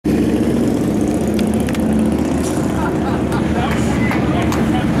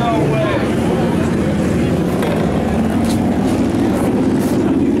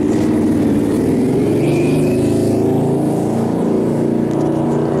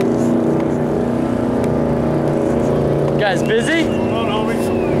guys busy?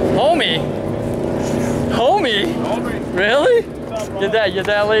 Homie? Homie? Really? You're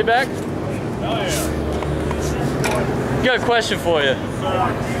that laid back? Hell yeah. Got a question for you.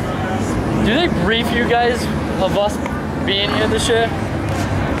 Do they brief you guys of us being here this year?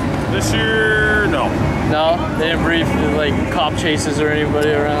 This year, no. No? They didn't brief like cop chases or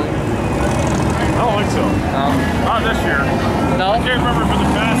anybody around? I don't think so. No? Not this year. No? I can't remember for the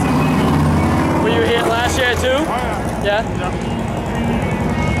past. Were you here last year too? Oh yeah. Yeah?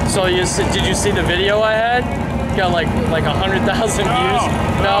 So did you see the video I had? Got like 100,000 views?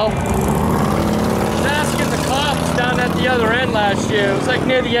 No? I was asking the cops down at the other end last year, it was like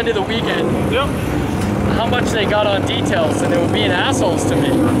near the end of the weekend. Yep. How much they got on details, and they were being assholes to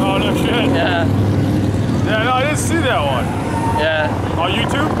me. Oh no shit. Yeah. Yeah, no, I didn't see that one. Yeah. On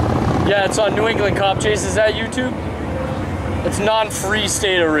YouTube? Yeah, it's on New England Cop Chases at YouTube. It's non-free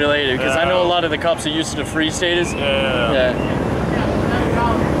stater related, because I know a lot of the cops are used to the free staters. Yeah.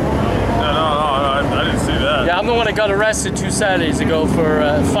 No, I didn't see that. Yeah, I'm the one that got arrested 2 Saturdays ago for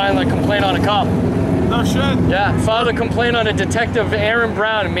filing a complaint on a cop. No shit. Yeah, filed a complaint on a detective, Aaron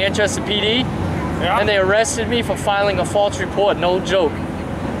Brown, in Manchester PD. Yeah. And they arrested me for filing a false report, no joke.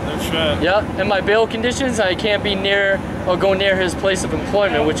 No shit. Yeah, and my bail conditions, I can't be near or go near his place of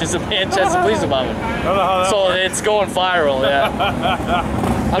employment, which is the Manchester Police Department. I don't know how that So works. it's going viral, yeah.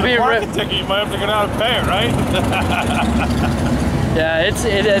 I'll be parking ticket, you might have to go down and pay it, right? Yeah,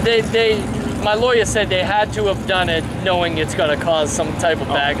 my lawyer said they had to have done it knowing it's going to cause some type of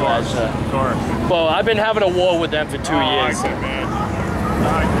backlash. Of course. Well, I've been having a war with them for 2 years. I get, man.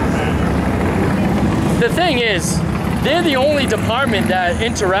 The thing is, they're the only department that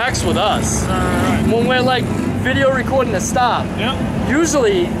interacts with us. When we're like video recording a stop,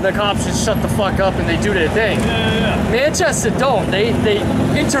 usually the cops just shut the fuck up and they do their thing. Manchester don't. They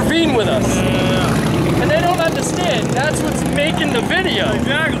intervene with us. And they don't understand. That's what's making the video.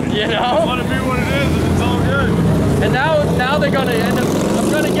 Exactly. You know? Let it be what it is and it's all good. And now they're gonna end up, I'm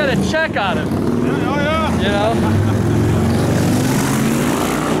gonna get a check out of it. Oh yeah. You know?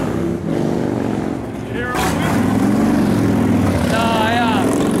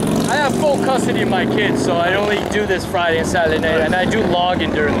 I have full custody of my kids, so I only do this Friday and Saturday night, and I do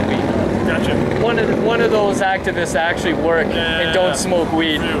logging during the week. Gotcha. One of those activists actually work and don't smoke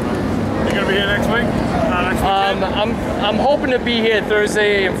weed. You gonna be here next week? Next weekend? I'm hoping to be here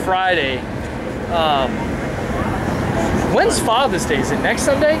Thursday and Friday. When's Father's Day? Is it next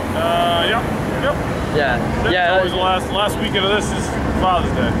Sunday? Yep. Yeah. Always the last weekend of this is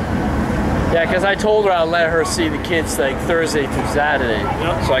Father's Day. Yeah, because I told her I'll let her see the kids like Thursday through Saturday,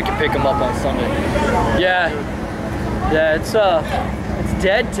 so I can pick them up on Sunday. Yeah, it's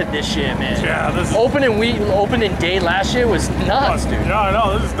dead to this year, man. Yeah, this opening day last year was nuts, dude. Yeah, I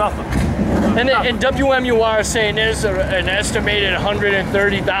know, this is nothing. And WMUR is saying there's an estimated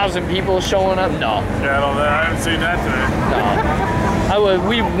 130,000 people showing up. No. Yeah, I haven't seen that today. No.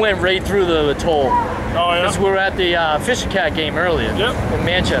 We went right through the toll. Oh yeah. Because we were at the Fisher Cat game earlier. In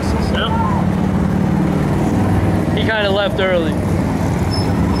Manchester. He kind of left early.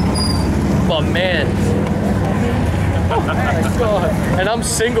 But man. Oh my God. And I'm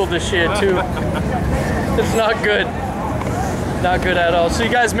single this year too. It's not good. Not good at all. So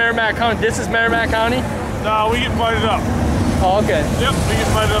you guys Merrimack County, this is Merrimack County? No, we get invited up. Oh, okay. Yep, we get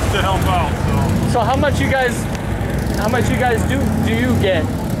invited up to help out. So how much you guys do you get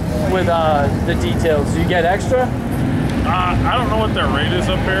with the details? Do you get extra? I don't know what their rate is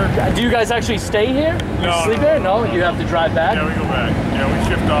up here. Do you guys actually stay here? You sleep here? No, you have to drive back? Yeah, we go back. Yeah, we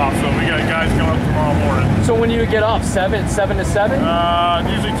shift off, so we got guys coming up tomorrow morning. So when you get off, 7 to 7?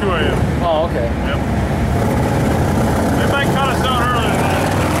 Usually 2 a.m. Oh, okay. Yep. They might cut us down earlier than that.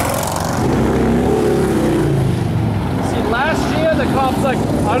 See, last year the cop's like,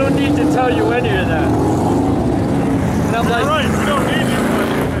 I don't need to tell you any of that. And I'm like, right, we don't need you.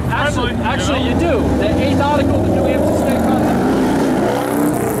 Actually, you do. The 8th article of the New Hampshire State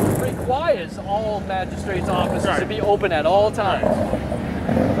Constitution requires all magistrates' offices to be open at all times.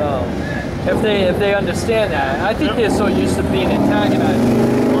 So, if they understand that, I think they're so used to being antagonized.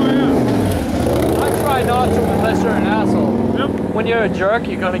 Oh yeah. I try not to unless you're an asshole. Yep. When you're a jerk,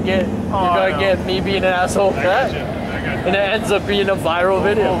 you're gonna get me being an asshole for that. And it ends up being a viral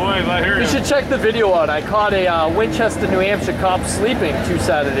video. Oh boy, I hear you. You should check the video out. I caught a Winchester, New Hampshire cop sleeping 2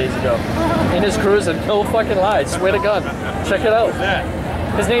 Saturdays ago in his cruiser. No fucking lie, swear to God. Check it out.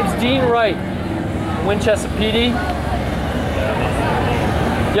 His name's Dean Wright, Winchester PD.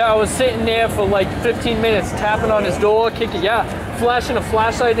 Yeah, I was sitting there for like 15 minutes, tapping on his door, kicking, flashing a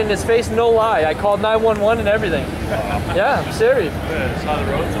flashlight in his face, no lie. I called 911 and everything. Yeah, I'm serious. How the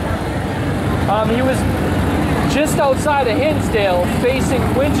roads? He was just outside of Hinsdale, facing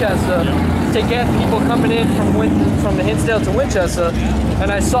Winchester, to get people coming in from the Hinsdale to Winchester,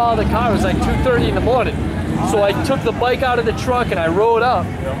 and I saw the car. It was like 2:30 in the morning. So I took the bike out of the truck and I rode up,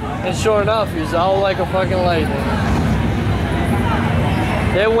 and sure enough, he was out like a fucking light.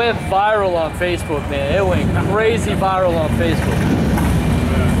 It went viral on Facebook, man. It went crazy viral on Facebook.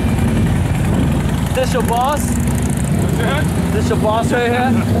 This your boss? This your boss right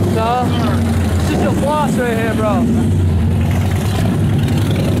here? No? This is your boss right here, bro.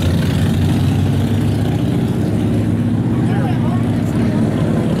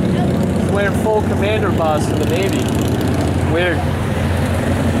 Wearing full commander boss in the Navy. Weird.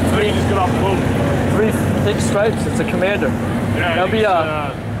 So you just got off the boat. 3 thick stripes, it's a commander. Yeah, that'll be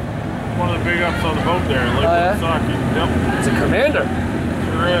one of the big ups on the boat there. Like yeah? Yep. It's a commander.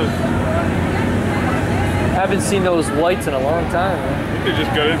 Sure is. Haven't seen those lights in a long time. Man. I think they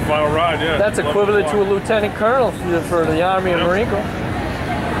just got in final ride, yeah. That's equivalent to a lieutenant colonel for the Army and Marine Corps.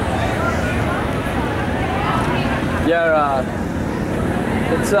 Yeah,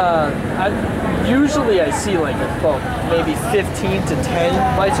 it's usually I see like about maybe 15 to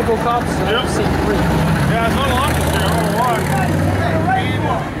 10 bicycle cops, and I've seen 3. Yeah, it's not a lot this year. I don't know why.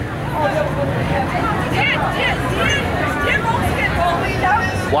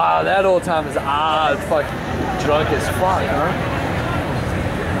 Wow, that old time is fucking drunk as fuck, huh?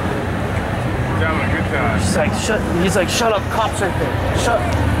 He's having a good time. He's like, shut up, cops right there.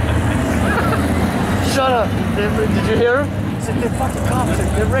 Shut up. Did you hear him? He said, they're fucking cops,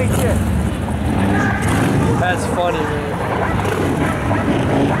 they're right here. That's funny, man.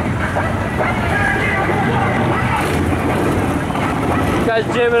 You guys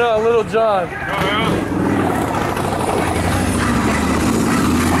jamming on Little John.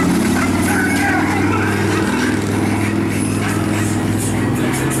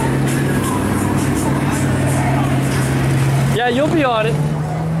 Yeah, you'll be on it.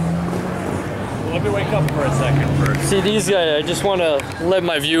 Let me wake up for a second first. See, these guys, I just want to let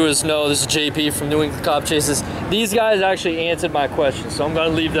my viewers know, this is JP from New England Cop Chases. These guys actually answered my question, so I'm going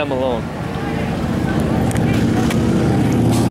to leave them alone.